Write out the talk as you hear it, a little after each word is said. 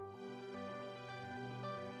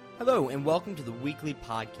Hello, and welcome to the weekly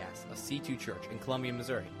podcast of C2 Church in Columbia,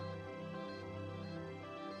 Missouri.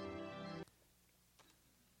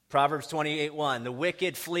 Proverbs 28:1, the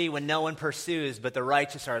wicked flee when no one pursues, but the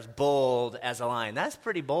righteous are as bold as a lion. That's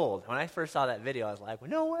pretty bold. When I first saw that video, I was like,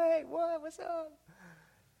 no way, what, what's up?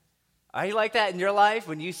 Are you like that in your life?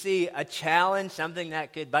 When you see a challenge, something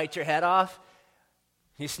that could bite your head off,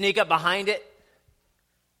 you sneak up behind it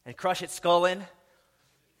and crush its skull in?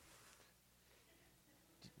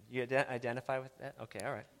 You identify with that? Okay,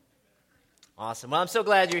 all right. Awesome. Well, I'm so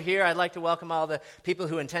glad you're here. I'd like to welcome all the people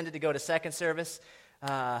who intended to go to second service.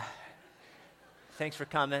 Thanks for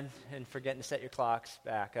coming and for getting to set your clocks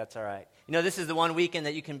back. That's all right. You know, this is the one weekend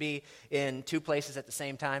that you can be in two places at the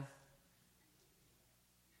same time.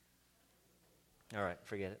 All right,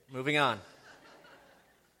 forget it. Moving on.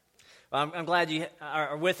 Well, I'm glad you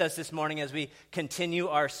are with us this morning as we continue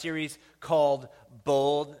our series called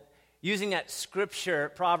Bold. Using that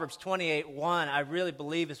scripture, Proverbs 28:1, I really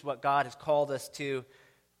believe is what God has called us to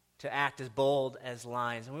act as bold as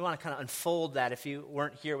lions. And we want to kind of unfold that. If you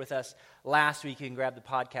weren't here with us last week, you can grab the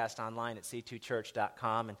podcast online at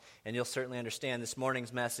c2church.com, and you'll certainly understand this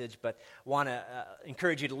morning's message. But want to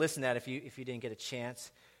encourage you to listen to that if you didn't get a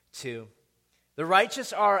chance to. The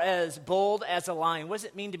righteous are as bold as a lion. What does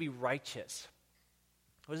it mean to be righteous?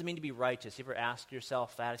 What does it mean to be righteous? You ever ask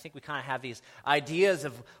yourself that? I think we kind of have these ideas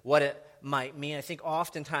of what it might mean. I think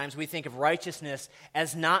oftentimes we think of righteousness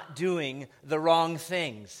as not doing the wrong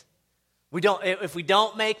things. If we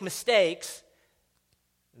don't make mistakes,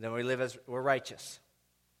 then we live as we're righteous.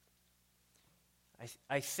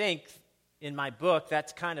 I think in my book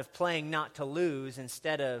that's kind of playing not to lose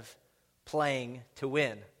instead of playing to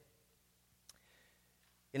win.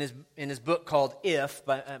 In his book called If,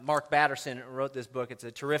 by Mark Batterson wrote this book. It's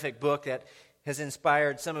a terrific book that has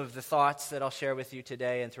inspired some of the thoughts that I'll share with you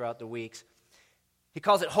today and throughout the weeks. He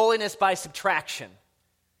calls it holiness by subtraction.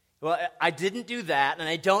 Well, I didn't do that, and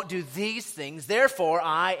I don't do these things, therefore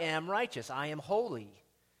I am righteous. I am holy.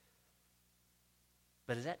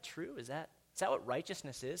 But is that true? Is that what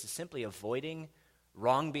righteousness is? Is simply avoiding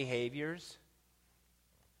wrong behaviors?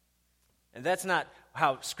 And that's not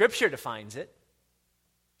how Scripture defines it.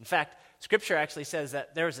 In fact, Scripture actually says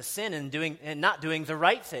that there is a sin in not doing the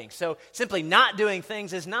right thing. So simply not doing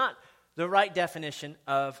things is not the right definition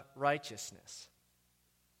of righteousness.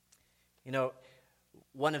 You know,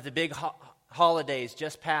 one of the big holidays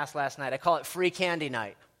just passed last night. I call it Free Candy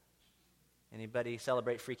Night. Anybody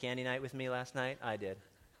celebrate Free Candy Night with me last night? I did.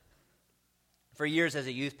 For years as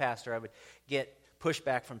a youth pastor, I would get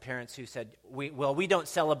pushback from parents who said, we don't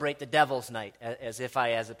celebrate the Devil's Night, as if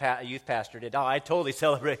I, as a youth pastor, did. Oh, I totally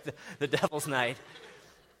celebrate the Devil's Night.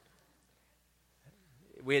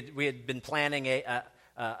 We had been planning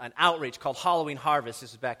an outreach called Halloween Harvest.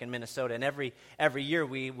 This was back in Minnesota, and every year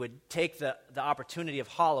we would take the opportunity of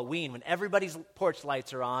Halloween, when everybody's porch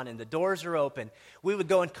lights are on and the doors are open, we would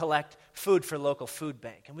go and collect food for local food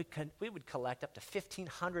bank, and we would collect up to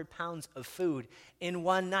 1,500 pounds of food in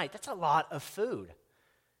one night. That's a lot of food.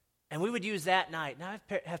 And we would use that night. Now I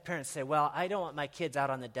have parents say, well, I don't want my kids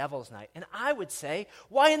out on the devil's night. And I would say,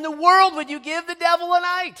 why in the world would you give the devil a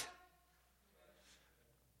night?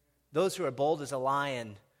 Those who are bold as a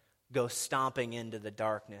lion go stomping into the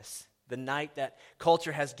darkness. The night that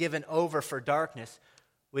culture has given over for darkness,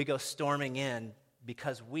 we go storming in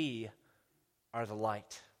because we are the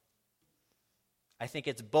light. I think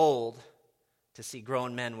it's bold to see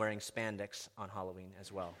grown men wearing spandex on Halloween as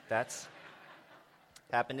well. That's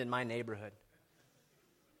happened in my neighborhood.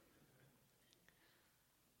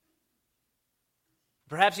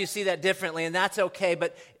 Perhaps you see that differently, and that's okay,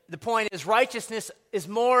 but the point is, righteousness is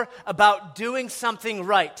more about doing something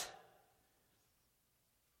right.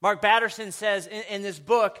 Mark Batterson says in this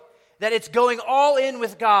book that it's going all in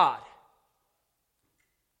with God.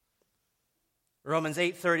 Romans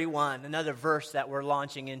 8:31, another verse that we're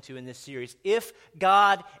launching into in this series. If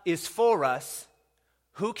God is for us,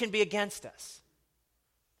 who can be against us?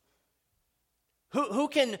 Who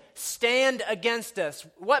can stand against us?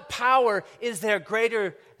 What power is there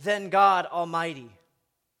greater than God Almighty?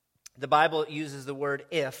 The Bible uses the word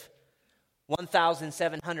if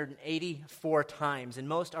 1,784 times, and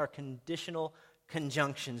most are conditional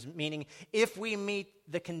conjunctions, meaning if we meet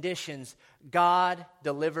the conditions, God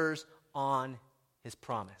delivers on His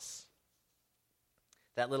promise.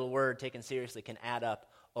 That little word taken seriously can add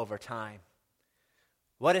up over time.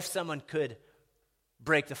 What if someone could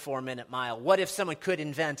break the 4-minute mile? What if someone could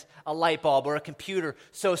invent a light bulb or a computer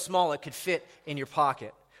so small it could fit in your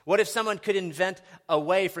pocket? What if someone could invent a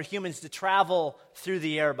way for humans to travel through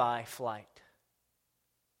the air by flight?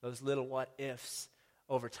 Those little what ifs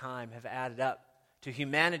over time have added up to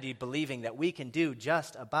humanity believing that we can do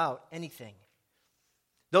just about anything.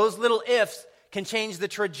 Those little ifs can change the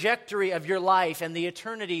trajectory of your life and the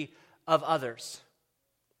eternity of others.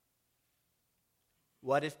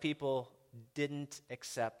 What if people didn't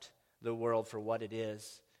accept the world for what it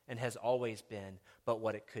is and has always been, but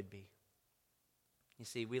what it could be? You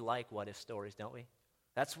see, we like what if stories, don't we?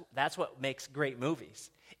 That's what makes great movies,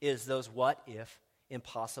 is those what if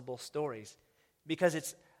impossible stories. Because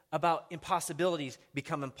it's about impossibilities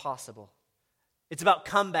become impossible. It's about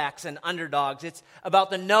comebacks and underdogs. It's about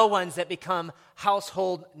the no ones that become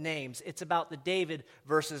household names. It's about the David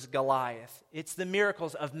versus Goliath. It's the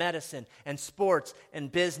miracles of medicine and sports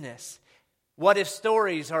and business. What if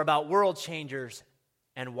stories are about world changers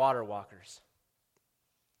and water walkers?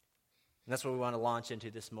 And that's what we want to launch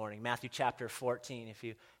into this morning. Matthew chapter 14. If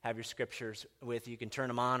you have your scriptures with you, can turn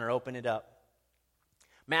them on or open it up.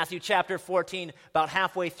 Matthew chapter 14, about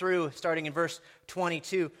halfway through, starting in verse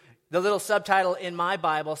 22. The little subtitle in my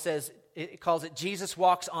Bible says, it calls it Jesus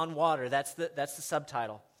Walks on Water. That's the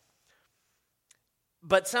subtitle.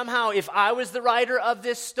 But somehow, if I was the writer of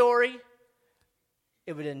this story,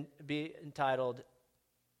 it would be entitled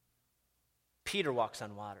Peter Walks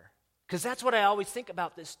on Water. Because that's what I always think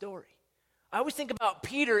about this story. I always think about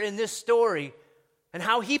Peter in this story and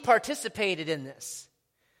how he participated in this.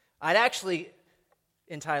 I'd actually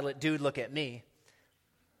entitle it, Dude, Look at Me.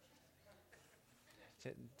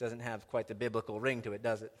 It doesn't have quite the biblical ring to it,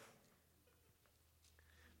 does it?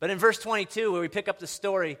 But in verse 22, where we pick up the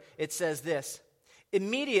story, it says this.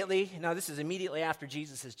 Immediately, now this is immediately after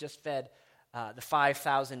Jesus has just fed the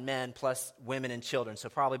 5,000 men plus women and children, so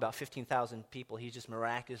probably about 15,000 people. He just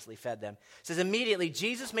miraculously fed them. It says, immediately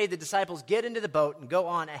Jesus made the disciples get into the boat and go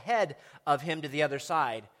on ahead of him to the other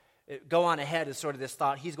side. Go on ahead is sort of this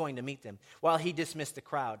thought. He's going to meet them while he dismissed the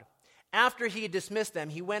crowd. After he had dismissed them,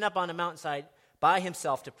 he went up on a mountainside by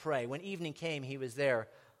himself to pray. When evening came, he was there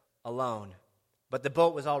alone. But the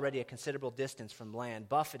boat was already a considerable distance from land,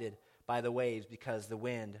 buffeted by the waves because the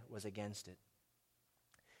wind was against it.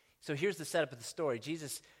 So here's the setup of the story.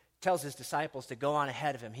 Jesus tells his disciples to go on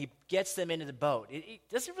ahead of him. He gets them into the boat. It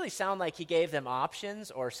doesn't really sound like he gave them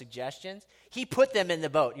options or suggestions. He put them in the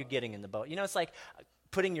boat. You're getting in the boat. You know, it's like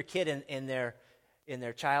putting your kid in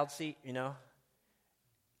their child seat, you know.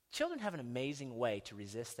 Children have an amazing way to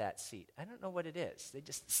resist that seat. I don't know what it is. They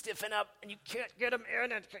just stiffen up, and you can't get them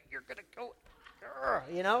in, and you're going to go,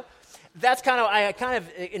 you know. That's I kind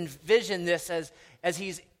of envision this as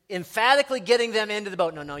he's emphatically getting them into the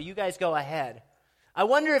boat. No, you guys go ahead. I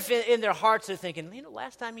wonder if in their hearts they're thinking, you know,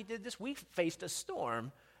 last time he did this, we faced a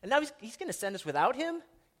storm, and now he's going to send us without him?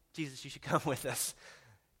 Jesus, you should come with us.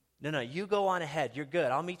 No, you go on ahead. You're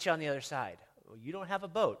good. I'll meet you on the other side. Well, you don't have a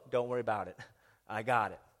boat. Don't worry about it. I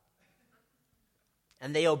got it.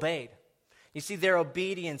 And they obeyed. You see, their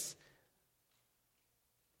obedience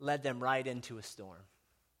led them right into a storm.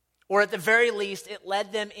 Or at the very least, it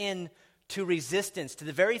led them into resistance to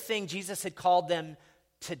the very thing Jesus had called them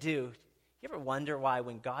to do. You ever wonder why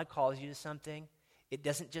when God calls you to something, it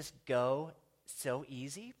doesn't just go so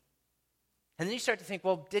easy? And then you start to think,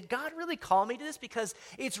 well, did God really call me to this? Because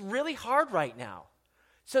it's really hard right now.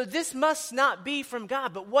 So this must not be from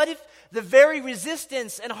God. But what if the very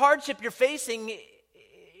resistance and hardship you're facing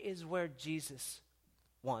is where Jesus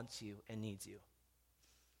wants you and needs you?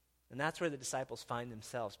 And that's where the disciples find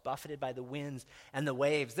themselves, buffeted by the winds and the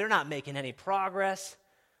waves. They're not making any progress.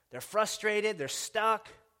 They're frustrated. They're stuck.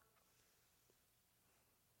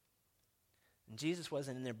 And Jesus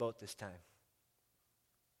wasn't in their boat this time.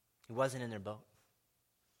 He wasn't in their boat.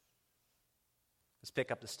 Let's pick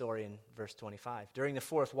up the story in verse 25. During the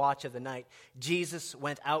fourth watch of the night, Jesus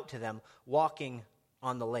went out to them, walking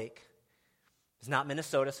on the lake. It's not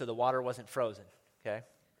Minnesota, so the water wasn't frozen, okay?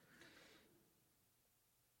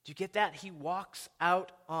 Do you get that? He walks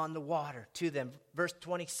out on the water to them. Verse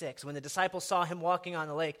 26, when the disciples saw him walking on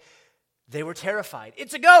the lake, they were terrified.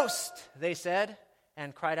 "It's a ghost," they said,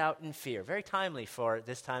 and cried out in fear. Very timely for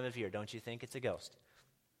this time of year, don't you think? It's a ghost.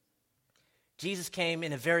 Jesus came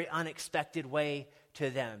in a very unexpected way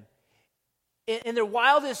to them. In their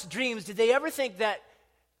wildest dreams, did they ever think that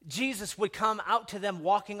Jesus would come out to them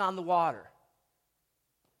walking on the water?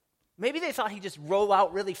 Maybe they thought he'd just roll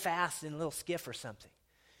out really fast in a little skiff or something.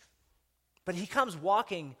 But he comes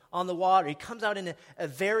walking on the water. He comes out in a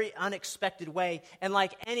very unexpected way. And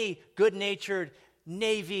like any good-natured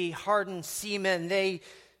Navy hardened seamen, they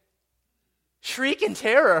shriek in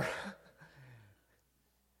terror.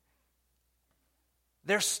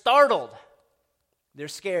 They're startled. They're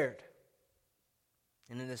scared.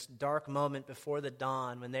 And in this dark moment before the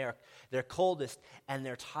dawn, when they're coldest and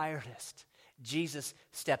they're tiredest, Jesus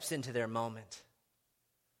steps into their moment.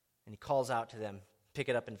 And he calls out to them. Pick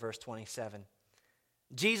it up in verse 27.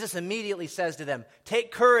 Jesus immediately says to them,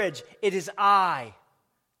 "Take courage, it is I.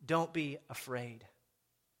 Don't be afraid."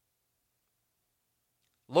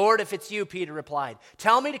 "Lord, if it's you," Peter replied,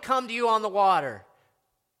 "tell me to come to you on the water."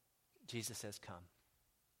 Jesus says, "Come."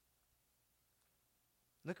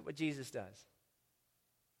 Look at what Jesus does.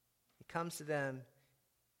 He comes to them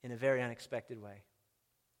in a very unexpected way.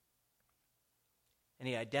 And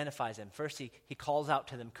he identifies them. First, he calls out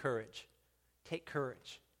to them courage. Take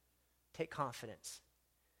courage. Take confidence.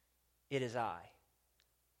 It is I.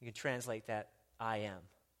 You can translate that, I am.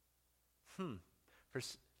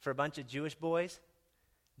 For a bunch of Jewish boys,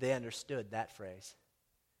 they understood that phrase.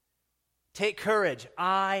 Take courage.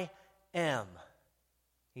 I am.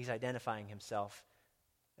 He's identifying himself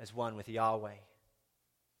as one with Yahweh.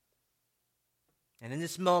 And in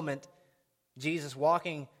this moment, Jesus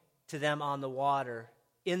walking to them on the water,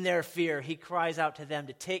 in their fear, he cries out to them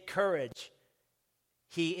to take courage.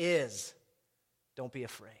 He is. Don't be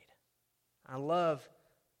afraid. I love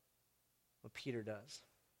what Peter does.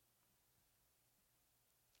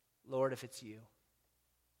 Lord, if it's you.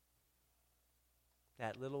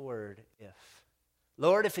 That little word, if.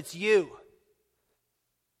 Lord, if it's you.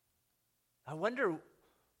 I wonder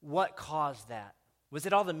what caused that. Was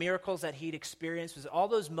it all the miracles that he'd experienced? Was it all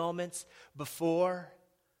those moments before?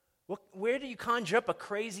 Where do you conjure up a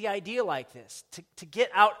crazy idea like this to get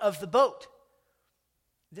out of the boat?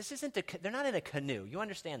 This isn't they're not in a canoe. You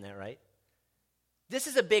understand that, right? This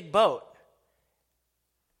is a big boat.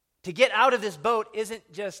 To get out of this boat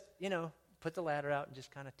isn't just, put the ladder out and just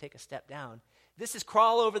kind of take a step down. This is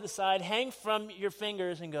crawl over the side, hang from your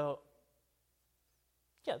fingers and go,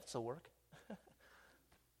 yeah, this will work.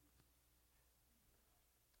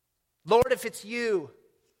 Lord, if it's you,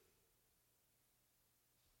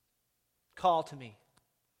 call to me.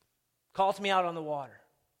 Call to me out on the water.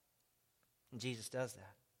 And Jesus does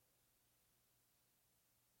that.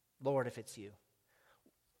 Lord, if it's you.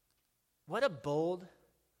 What a bold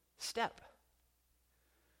step.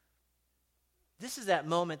 This is that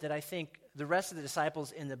moment that I think the rest of the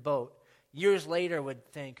disciples in the boat years later would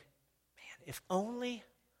think, man, if only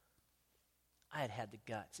I had had the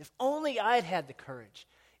guts. If only I had had the courage.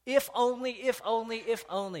 If only, if only, if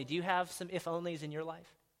only. Do you have some if onlys in your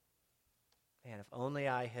life? Man, if only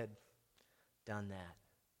I had done that.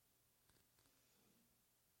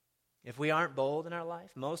 If we aren't bold in our life,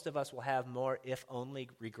 most of us will have more if only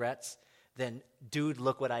regrets than, dude,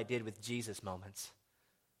 look what I did with Jesus moments.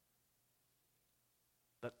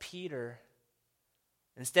 But Peter,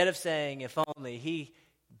 instead of saying if only, he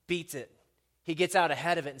beats it. He gets out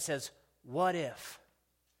ahead of it and says, what if?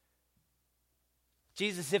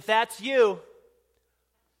 Jesus, if that's you,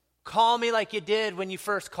 call me like you did when you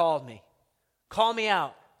first called me. Call me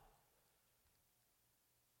out.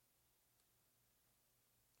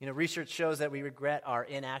 Research shows that we regret our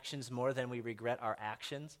inactions more than we regret our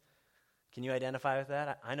actions. Can you identify with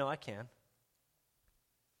that? I know I can.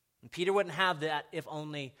 And Peter wouldn't have that if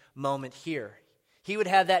only moment here. He would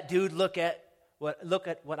have that dude look at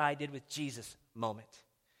what I did with Jesus moment.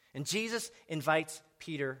 And Jesus invites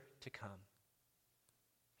Peter to come.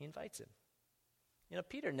 He invites him.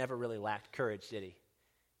 Peter never really lacked courage, did he?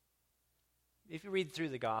 If you read through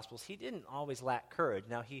the Gospels, he didn't always lack courage.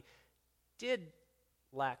 Now, he did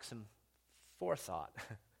lack some forethought.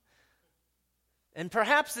 And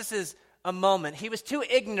perhaps this is a moment. He was too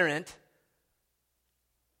ignorant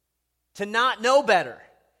to not know better.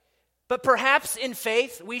 But perhaps in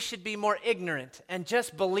faith, we should be more ignorant and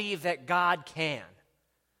just believe that God can.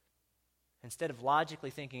 Instead of logically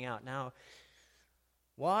thinking out, now,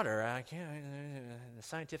 water, I can't, the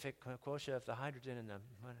scientific quotient of the hydrogen and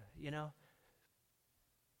the,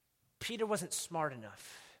 Peter wasn't smart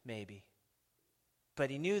enough, maybe. But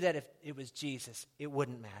he knew that if it was Jesus, it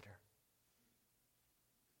wouldn't matter.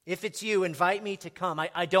 If it's you, invite me to come.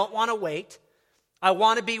 I don't want to wait. I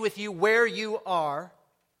want to be with you where you are.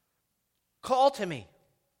 Call to me.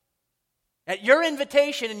 At your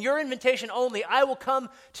invitation and your invitation only, I will come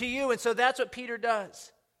to you. And so that's what Peter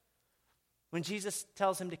does. When Jesus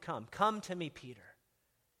tells him to come to me, Peter.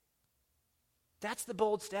 That's the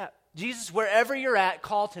bold step. Jesus, wherever you're at,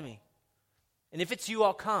 call to me. And if it's you,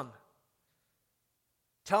 I'll come.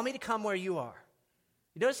 Tell me to come where you are.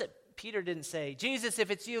 You notice that Peter didn't say, Jesus, if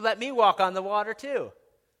it's you, let me walk on the water too.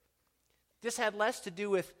 This had less to do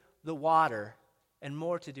with the water and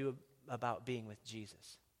more to do about being with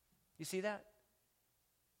Jesus. You see that?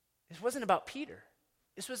 This wasn't about Peter.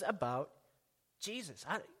 This was about Jesus.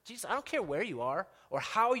 Jesus, I don't care where you are or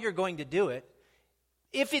how you're going to do it.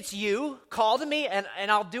 If it's you, call to me and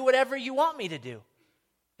I'll do whatever you want me to do.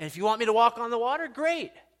 And if you want me to walk on the water,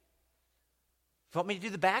 great. you want me to do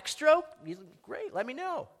the backstroke? Great, let me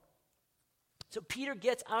know. So Peter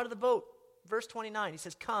gets out of the boat. Verse 29, he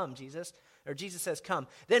says, come, Jesus. Or Jesus says, come.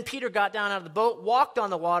 Then Peter got down out of the boat, walked on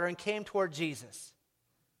the water, and came toward Jesus.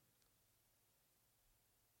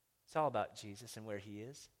 It's all about Jesus and where he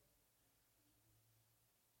is.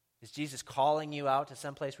 Is Jesus calling you out to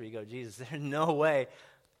some place where you go, Jesus, there's no way.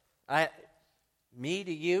 Me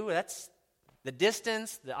to you, that's the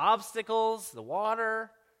distance, the obstacles, the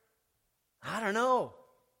water. I don't know.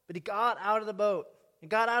 But he got out of the boat. He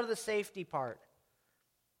got out of the safety part.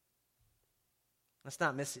 Let's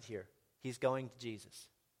not miss it here. He's going to Jesus.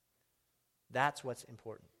 That's what's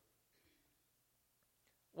important.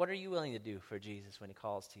 What are you willing to do for Jesus when he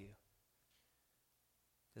calls to you?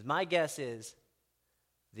 Because my guess is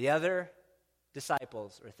the other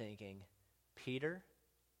disciples are thinking, Peter,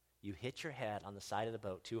 you hit your head on the side of the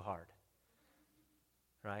boat too hard.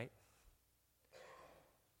 Right?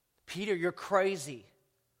 Peter, you're crazy.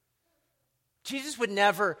 Jesus would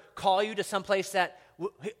never call you to some place that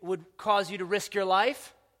would cause you to risk your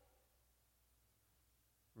life.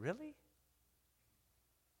 Really?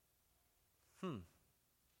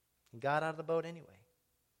 He got out of the boat anyway.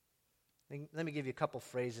 Let me give you a couple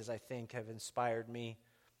phrases I think have inspired me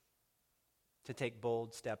to take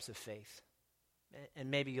bold steps of faith. And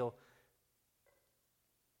maybe you'll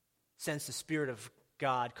sense the Spirit of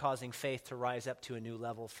God causing faith to rise up to a new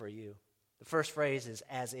level for you. The first phrase is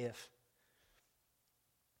as if.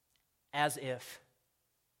 As if.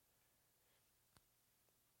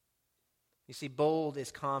 You see, bold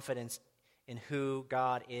is confidence in who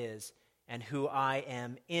God is and who I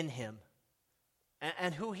am in him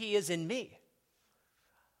and who he is in me.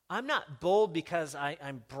 I'm not bold because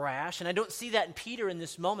I'm brash, and I don't see that in Peter in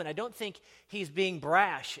this moment. I don't think he's being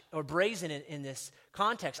brash or brazen in this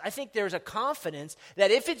context. I think there's a confidence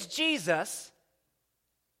that if it's Jesus,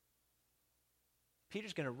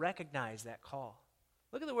 Peter's going to recognize that call.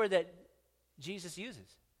 Look at the word that Jesus uses.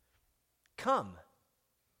 Come.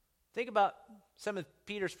 Think about some of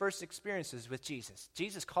Peter's first experiences with Jesus.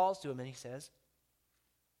 Jesus calls to him and he says,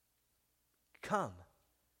 come.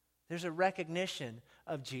 There's a recognition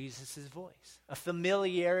of Jesus' voice, a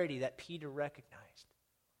familiarity that Peter recognized.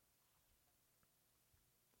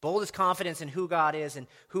 Bold is confidence in who God is and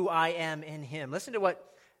who I am in him. Listen to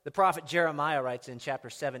what the prophet Jeremiah writes in chapter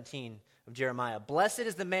 17 of Jeremiah. Blessed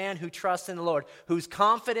is the man who trusts in the Lord, whose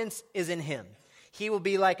confidence is in him. He will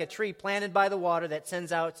be like a tree planted by the water that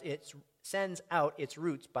sends out its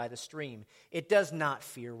roots by the stream. It does not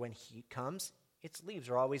fear when heat comes. Its leaves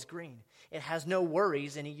are always green. It has no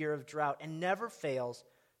worries in a year of drought and never fails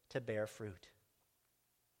to bear fruit.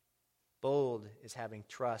 Bold is having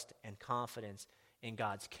trust and confidence in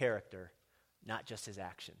God's character, not just his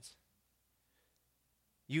actions.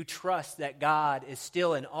 You trust that God is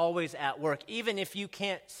still and always at work. Even if you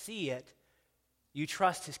can't see it, you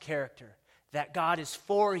trust his character. That God is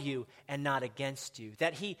for you and not against you.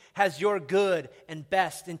 That he has your good and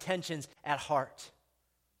best intentions at heart.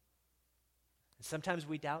 And sometimes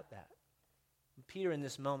we doubt that. Peter in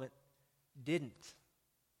this moment didn't.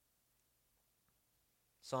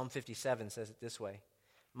 Psalm 57 says it this way.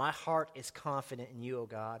 My heart is confident in you, O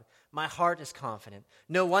God. My heart is confident.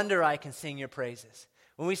 No wonder I can sing your praises.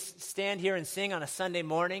 When we stand here and sing on a Sunday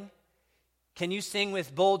morning, can you sing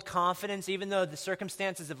with bold confidence even though the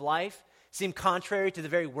circumstances of life seem contrary to the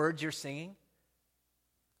very words you're singing?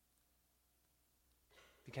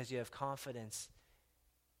 Because you have confidence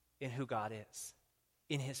in who God is,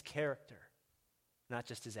 in his character, not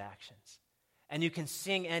just his actions. And you can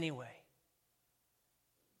sing anyway.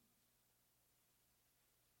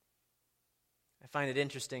 I find it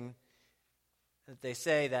interesting that they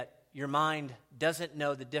say that your mind doesn't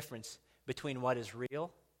know the difference between what is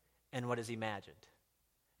real and what is imagined.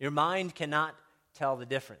 Your mind cannot tell the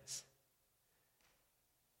difference.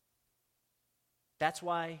 That's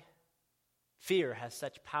why fear has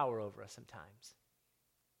such power over us sometimes.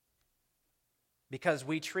 Because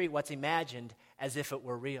we treat what's imagined as if it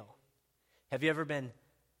were real. Have you ever been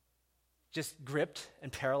just gripped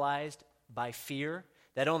and paralyzed by fear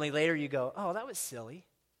that only later you go, oh, that was silly?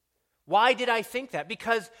 Why did I think that?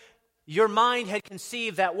 Because your mind had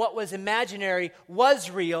conceived that what was imaginary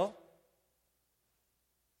was real,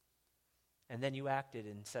 and then you acted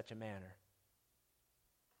in such a manner.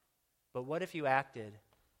 But what if you acted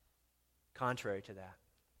contrary to that?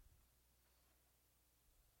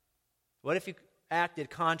 What if you acted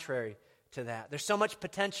contrary to that? There's so much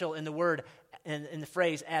potential in the word and in the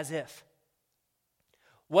phrase as if.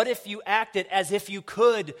 What if you acted as if you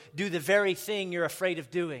could do the very thing you're afraid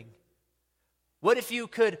of doing? What if you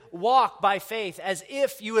could walk by faith as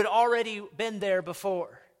if you had already been there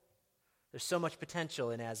before? There's so much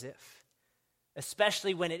potential in as if,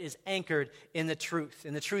 especially when it is anchored in the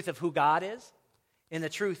truth of who God is, in the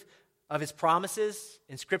truth of his promises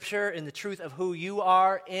in Scripture, in the truth of who you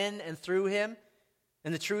are in and through him,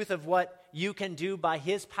 in the truth of what you can do by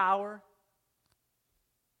his power.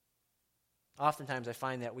 Oftentimes I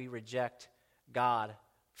find that we reject God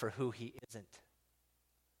for who he isn't.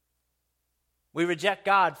 We reject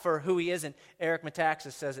God for who he isn't. Eric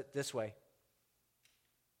Metaxas says it this way,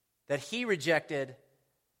 that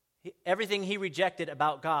everything he rejected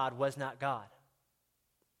about God was not God.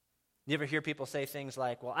 You ever hear people say things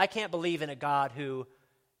like, well, I can't believe in a God who,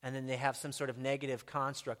 and then they have some sort of negative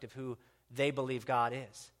construct of who they believe God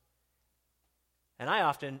is. And I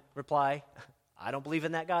often reply, I don't believe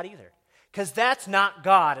in that God either. Because that's not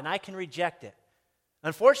God, and I can reject it.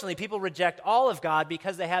 Unfortunately, people reject all of God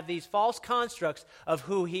because they have these false constructs of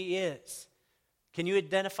who he is. Can you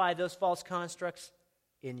identify those false constructs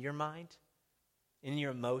in your mind, in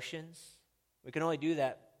your emotions? We can only do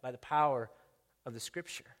that by the power of the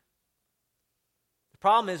Scripture. The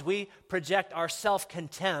problem is we project our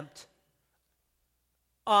self-contempt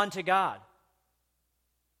onto God.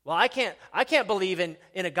 Well, I can't believe in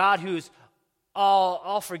a God who's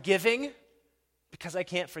all forgiving because I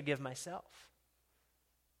can't forgive myself.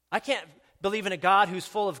 I can't believe in a God who's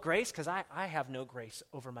full of grace because I have no grace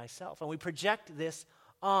over myself. And we project this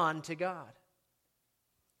on to God.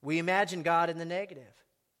 We imagine God in the negative.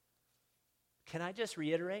 Can I just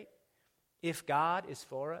reiterate? If God is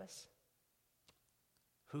for us,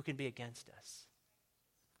 who can be against us?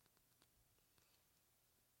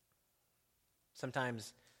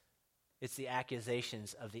 Sometimes it's the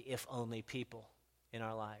accusations of the if-only people in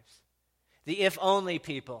our lives. The if-only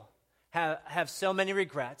people have so many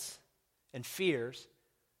regrets and fears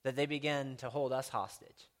that they begin to hold us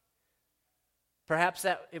hostage. Perhaps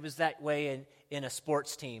it was that way in a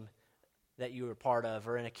sports team that you were part of,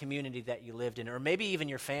 or in a community that you lived in, or maybe even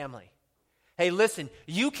your family. Hey, listen,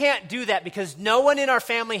 you can't do that because no one in our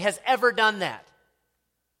family has ever done that.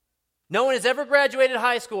 No one has ever graduated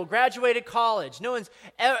high school, graduated college. No one's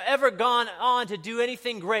ever gone on to do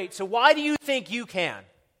anything great. So why do you think you can?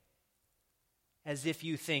 As if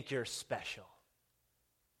you think you're special.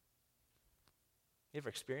 You ever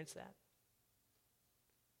experienced that?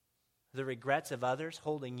 The regrets of others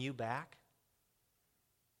holding you back?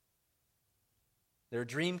 They're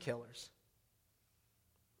dream killers.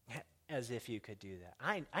 As if you could do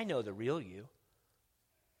that. I know the real you.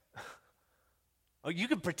 Oh, you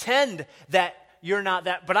can pretend that you're not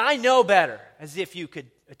that, but I know better. As if you could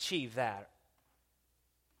achieve that.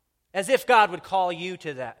 As if God would call you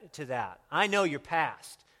to that. I know your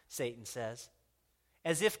past, Satan says.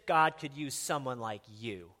 As if God could use someone like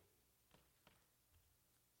you.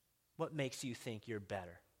 What makes you think you're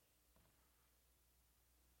better?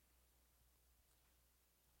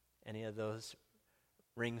 Any of those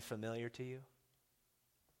ring familiar to you?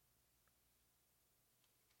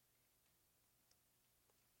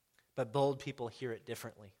 But bold people hear it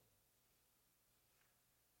differently.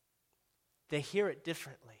 They hear it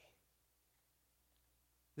differently.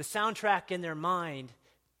 The soundtrack in their mind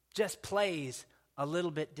just plays a little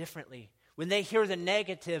bit differently. When they hear the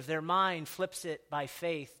negative, their mind flips it by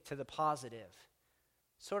faith to the positive.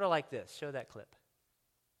 Sort of like this. Show that clip.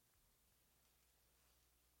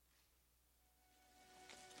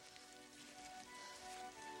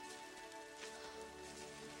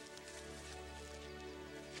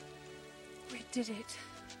 We did it.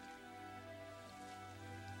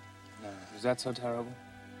 No, is that so terrible?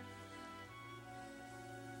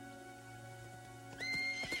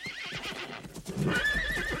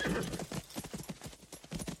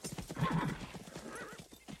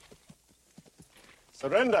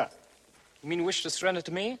 Surrender. You mean you wish to surrender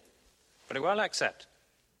to me? Very well, I accept.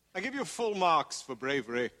 I give you full marks for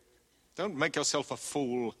bravery. Don't make yourself a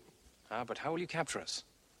fool. Ah, but how will you capture us?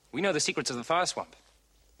 We know the secrets of the fire swamp.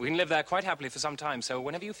 We can live there quite happily for some time, so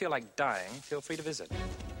whenever you feel like dying, feel free to visit.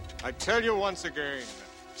 I tell you once again,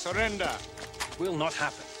 surrender. Will not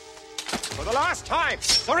happen. For the last time,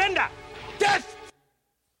 surrender! Death!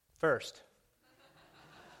 First,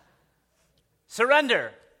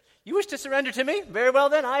 surrender. You wish to surrender to me? Very well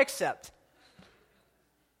then, I accept.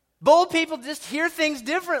 Bold people just hear things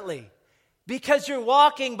differently because you're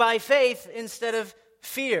walking by faith instead of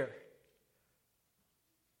fear.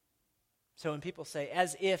 So when people say,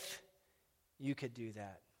 as if you could do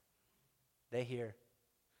that, they hear,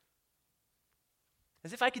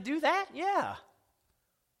 as if I could do that? Yeah.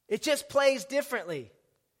 It just plays differently.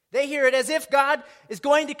 They hear it as if God is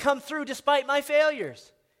going to come through despite my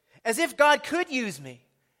failures. As if God could use me.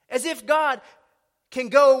 As if God can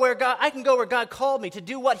go where God called me to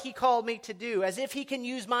do what he called me to do, as if he can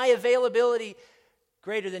use my availability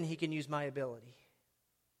greater than he can use my ability.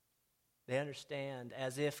 They understand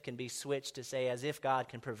as if can be switched to say as if God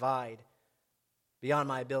can provide beyond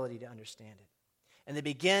my ability to understand it. And they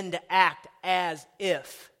begin to act as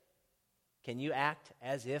if. Can you act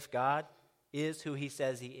as if God is who he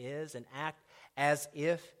says he is, and act as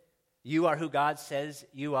if you are who God says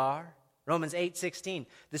you are? Romans 8:16,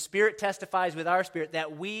 the Spirit testifies with our spirit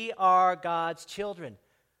that we are God's children.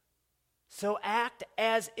 So act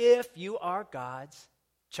as if you are God's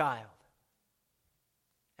child.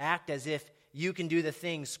 Act as if you can do the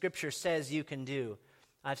things Scripture says you can do.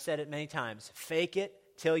 I've said it many times. Fake it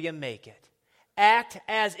till you make it. Act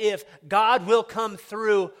as if God will come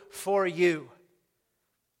through for you.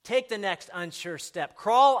 Take the next unsure step.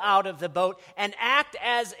 Crawl out of the boat and act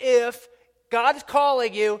as if God is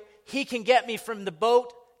calling you. He can get me from the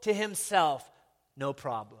boat to himself. No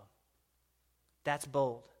problem. That's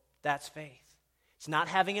bold. That's faith. It's not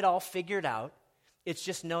having it all figured out. It's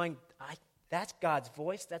just knowing that's God's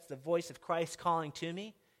voice. That's the voice of Christ calling to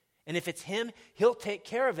me. And if it's him, he'll take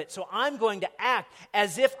care of it. So I'm going to act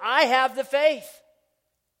as if I have the faith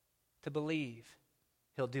to believe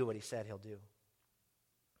he'll do what he said he'll do.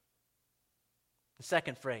 The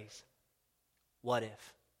second phrase, what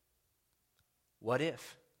if? What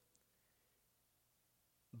if?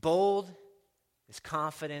 Bold is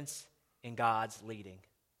confidence in God's leading.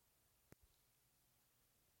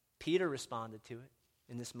 Peter responded to it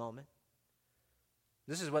in this moment.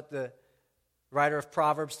 This is what the writer of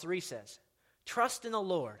Proverbs 3 says. Trust in the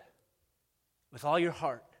Lord with all your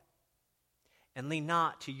heart and lean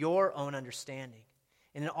not to your own understanding.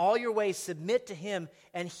 And in all your ways submit to him,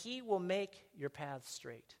 and he will make your paths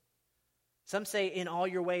straight. Some say in all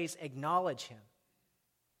your ways acknowledge him,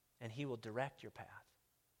 and he will direct your path.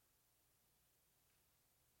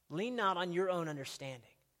 Lean not on your own understanding.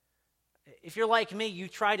 If you're like me, you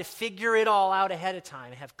try to figure it all out ahead of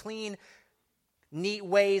time, have clean, neat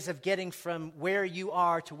ways of getting from where you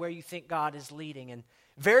are to where you think God is leading. And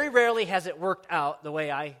very rarely has it worked out the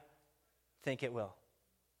way I think it will.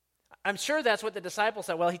 I'm sure that's what the disciples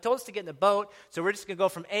said. Well, he told us to get in the boat, so we're just going to go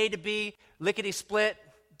from A to B, lickety-split,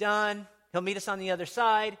 done. He'll meet us on the other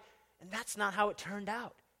side. And that's not how it turned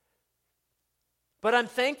out. But I'm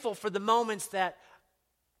thankful for the moments that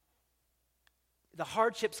the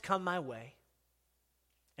hardships come my way.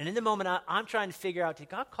 And in the moment, I'm trying to figure out, did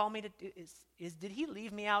God call me to do did he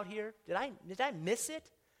leave me out here? Did I miss it?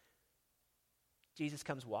 Jesus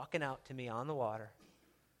comes walking out to me on the water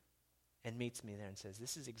and meets me there and says,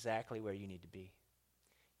 this is exactly where you need to be.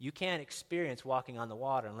 You can't experience walking on the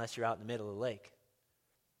water unless you're out in the middle of the lake.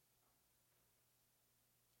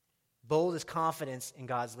 Bold is confidence in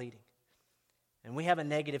God's leading. And we have a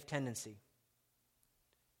negative tendency.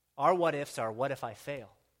 Our what ifs are, what if I fail?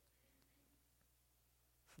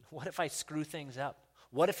 What if I screw things up?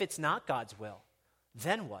 What if it's not God's will?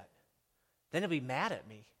 Then what? Then he'll be mad at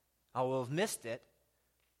me. I will have missed it.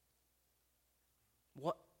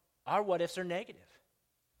 Our what ifs are negative.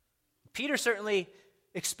 Peter certainly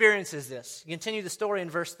experiences this. You continue the story in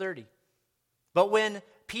verse 30. But when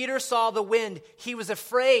Peter saw the wind, he was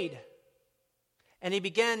afraid, and he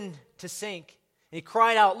began to sink. And he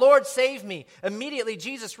cried out, Lord, save me. Immediately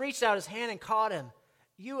Jesus reached out his hand and caught him.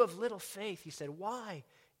 You of little faith, he said, why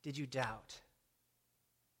did you doubt?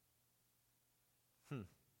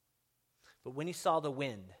 But when he saw the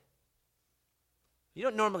wind, you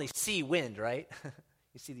don't normally see wind, right?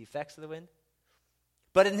 You see the effects of the wind.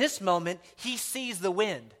 But in this moment, he sees the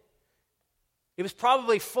wind. It was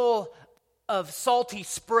probably full of salty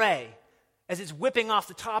spray as it's whipping off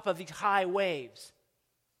the top of these high waves.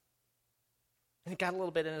 And it got a little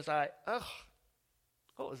bit in his eye. Ugh,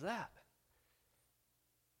 what was that?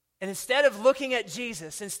 And instead of looking at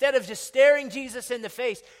Jesus, instead of just staring Jesus in the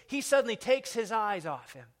face, he suddenly takes his eyes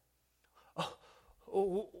off him.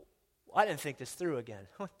 Oh, I didn't think this through again.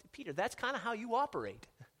 Peter, that's kind of how you operate.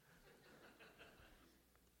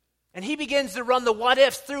 And he begins to run the what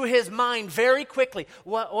ifs through his mind very quickly.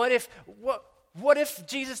 What if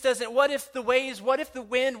Jesus doesn't? What if the waves? What if the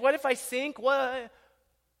wind? What if I sink? What?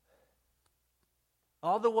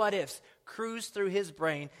 All the what ifs cruise through his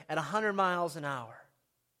brain at 100 miles an hour.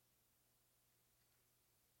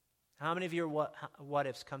 How many of your what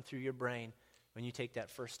ifs come through your brain when you take that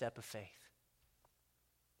first step of faith?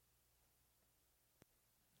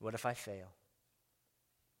 What if I fail?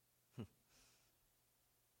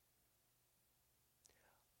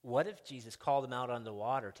 What if Jesus called him out on the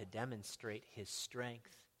water to demonstrate his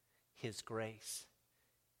strength, his grace,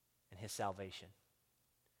 and his salvation?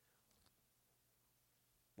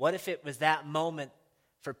 What if it was that moment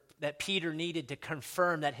that Peter needed to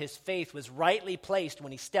confirm that his faith was rightly placed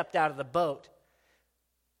when he stepped out of the boat.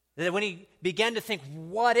 That when he began to think,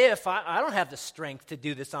 what if I don't have the strength to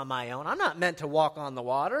do this on my own? I'm not meant to walk on the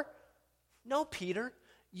water. No, Peter,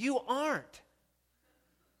 you aren't.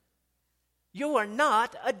 You are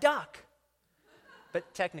not a duck.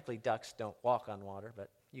 But technically ducks don't walk on water, but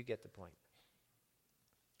you get the point.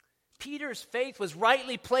 Peter's faith was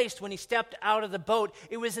rightly placed when he stepped out of the boat.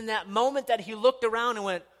 It was in that moment that he looked around and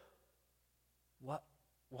went,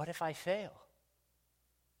 what if I fail?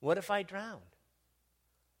 What if I drown?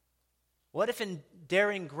 What if in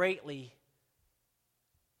daring greatly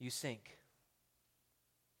you sink?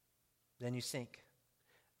 Then you sink.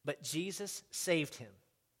 But Jesus saved him.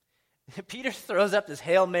 Peter throws up this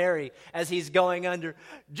Hail Mary as he's going under.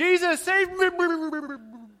 Jesus, save me!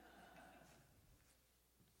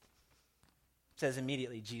 Says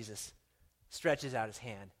immediately Jesus stretches out his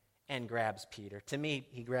hand and grabs Peter. To me,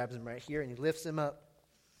 he grabs him right here and he lifts him up.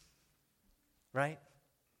 Right?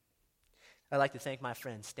 I'd like to thank my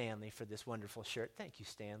friend Stanley for this wonderful shirt. Thank you,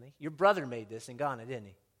 Stanley. Your brother made this in Ghana, didn't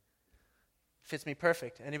he? Fits me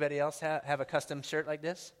perfect. Anybody else have a custom shirt like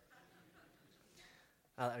this?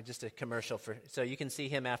 Just a commercial so you can see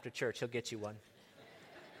him after church. He'll get you one.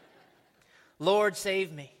 Lord,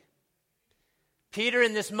 save me. Peter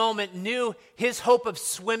in this moment knew his hope of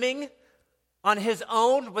swimming on his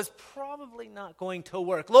own was probably not going to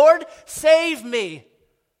work. Lord, save me.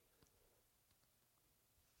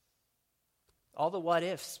 All the what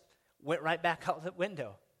ifs went right back out the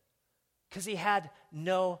window because he had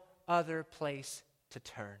no other place to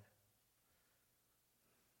turn.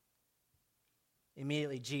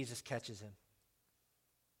 Immediately, Jesus catches him.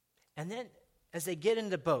 And then, as they get in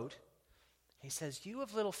the boat, he says, "You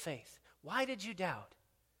of little faith, why did you doubt?"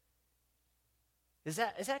 Is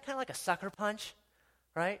that kind of like a sucker punch,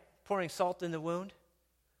 right? Pouring salt in the wound?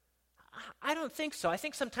 I don't think so. I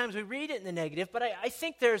think sometimes we read it in the negative, but I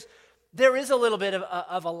think there is a little bit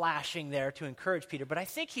of a lashing there to encourage Peter. But I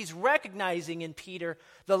think he's recognizing in Peter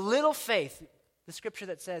the little faith, the scripture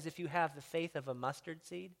that says, if you have the faith of a mustard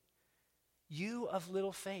seed, you of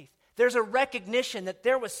little faith. There's a recognition that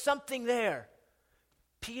there was something there.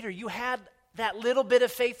 Peter, you had that little bit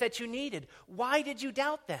of faith that you needed. Why did you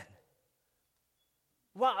doubt then?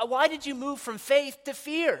 Why did you move from faith to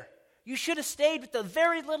fear? You should have stayed with the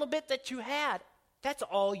very little bit that you had. That's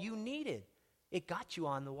all you needed. It got you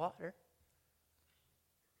on the water.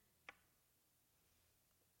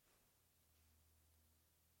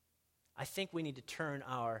 I think we need to turn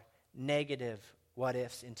our negative what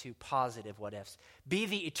ifs into positive what ifs. Be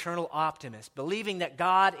the eternal optimist, believing that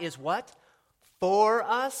God is what? For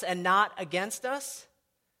us and not against us.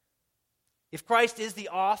 If Christ is the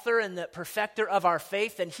author and the perfecter of our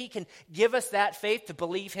faith, then he can give us that faith to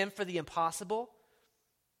believe him for the impossible.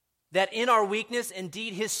 That in our weakness,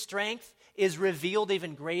 indeed, his strength is revealed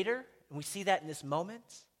even greater. And we see that in this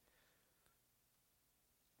moment.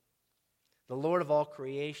 The Lord of all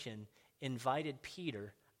creation invited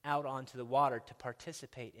Peter out onto the water to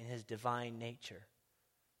participate in his divine nature.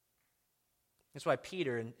 That's why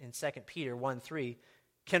Peter, in 2 Peter 1:3,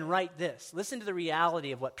 can write this. Listen to the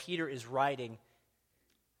reality of what Peter is writing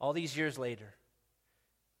all these years later.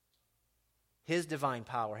 His divine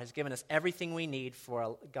power has given us everything we need for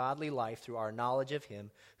a godly life through our knowledge of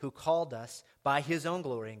him who called us by his own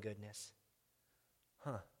glory and goodness.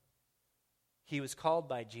 He was called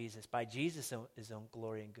by Jesus' his own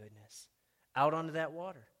glory and goodness, out onto that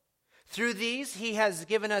water. Through these, he has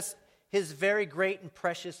given us his very great and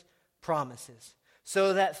precious promises,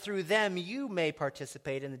 so that through them you may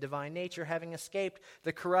participate in the divine nature, having escaped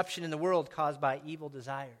the corruption in the world caused by evil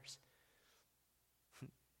desires.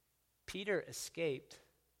 Peter escaped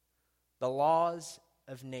the laws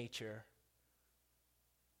of nature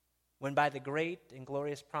when by the great and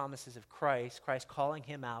glorious promises of Christ calling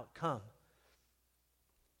him out, come.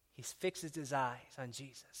 He fixes his eyes on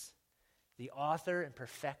Jesus, the author and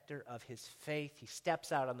perfecter of his faith. He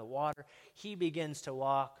steps out on the water. He begins to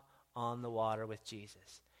walk on the water with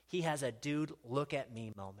Jesus. He has a dude look at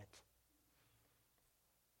me moment.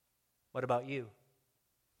 What about you?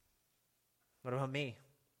 What about me?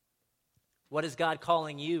 What is God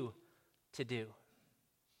calling you to do?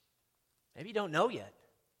 Maybe you don't know yet.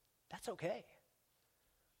 That's okay.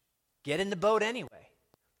 Get in the boat anyway.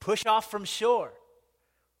 Push off from shore.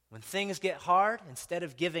 When things get hard, instead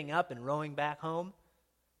of giving up and rowing back home,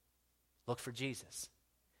 look for Jesus.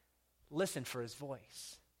 Listen for his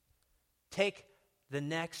voice. Take the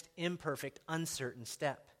next imperfect, uncertain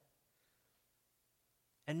step.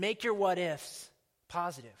 And make your what ifs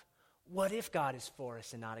positive. What if God is for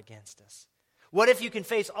us and not against us? What if you can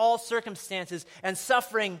face all circumstances and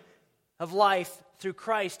suffering of life through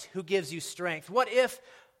Christ who gives you strength? What if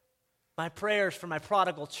my prayers for my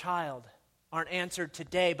prodigal child aren't answered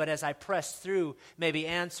today, but as I press through, may be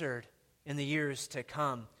answered in the years to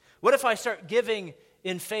come? What if I start giving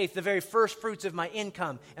in faith the very first fruits of my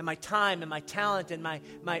income and my time and my talent and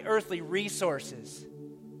my earthly resources?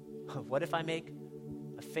 What if I make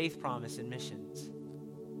a faith promise in missions?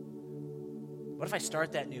 What if I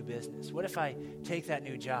start that new business? What if I take that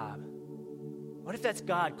new job? What if that's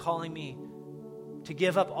God calling me to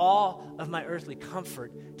give up all of my earthly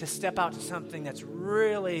comfort to step out to something that's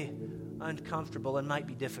really uncomfortable and might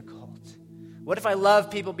be difficult? What if I love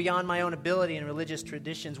people beyond my own ability and religious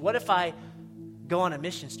traditions? What if I go on a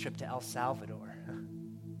missions trip to El Salvador?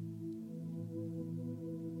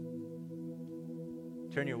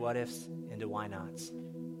 Turn your what ifs into why nots.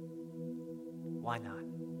 Why not?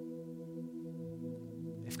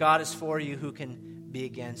 If God is for you, who can be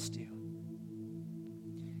against you?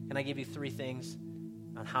 Can I give you 3 things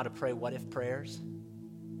on how to pray what-if prayers?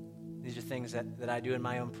 These are things that I do in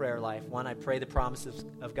my own prayer life. 1, I pray the promises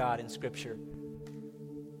of God in Scripture.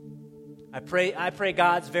 I pray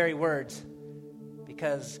God's very words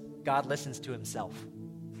because God listens to himself.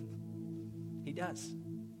 He does.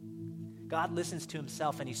 God listens to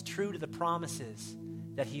himself, and he's true to the promises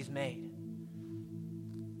that he's made.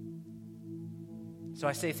 So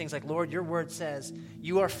I say things like, Lord, your word says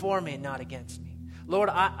you are for me and not against me. Lord,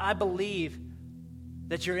 I believe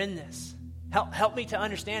that you're in this. Help me to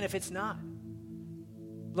understand if it's not.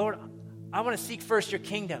 Lord, I want to seek first your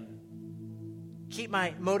kingdom. Keep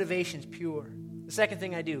my motivations pure. The second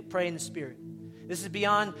thing I do, pray in the Spirit. This is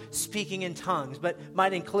beyond speaking in tongues, but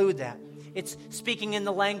might include that. It's speaking in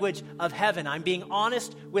the language of heaven. I'm being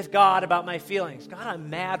honest with God about my feelings. God, I'm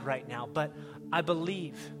mad right now, but I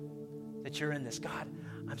believe that you're in this. God,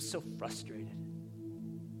 I'm so frustrated.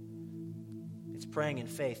 It's praying in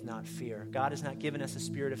faith, not fear. God has not given us a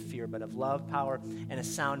spirit of fear, but of love, power, and a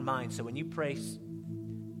sound mind. So when you pray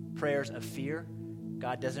prayers of fear,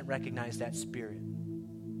 God doesn't recognize that spirit.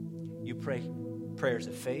 You pray prayers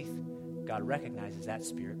of faith, God recognizes that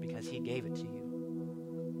spirit because he gave it to you.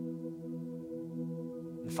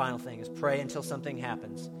 And the final thing is pray until something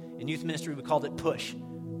happens. In youth ministry, we called it PUSH.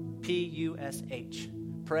 P-U-S-H.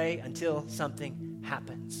 Pray until something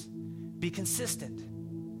happens. Be consistent.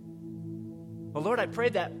 Well, Lord, I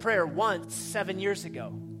prayed that prayer once 7 years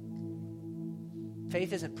ago.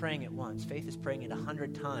 Faith isn't praying it once. Faith is praying it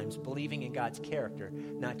 100 times, believing in God's character,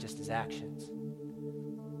 not just his actions.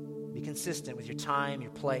 Be consistent with your time,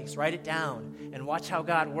 your place. Write it down and watch how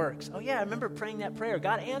God works. Oh yeah, I remember praying that prayer.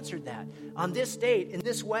 God answered that on this date, in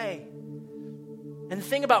this way. And the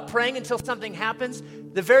thing about praying until something happens,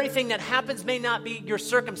 the very thing that happens may not be your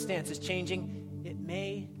circumstances changing. It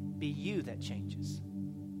may be you that changes.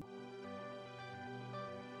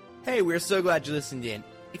 Hey, we're so glad you listened in.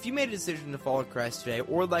 If you made a decision to follow Christ today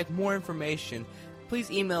or would like more information, please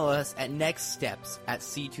email us at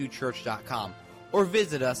nextsteps@c2church.com or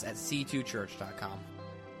visit us at c2church.com.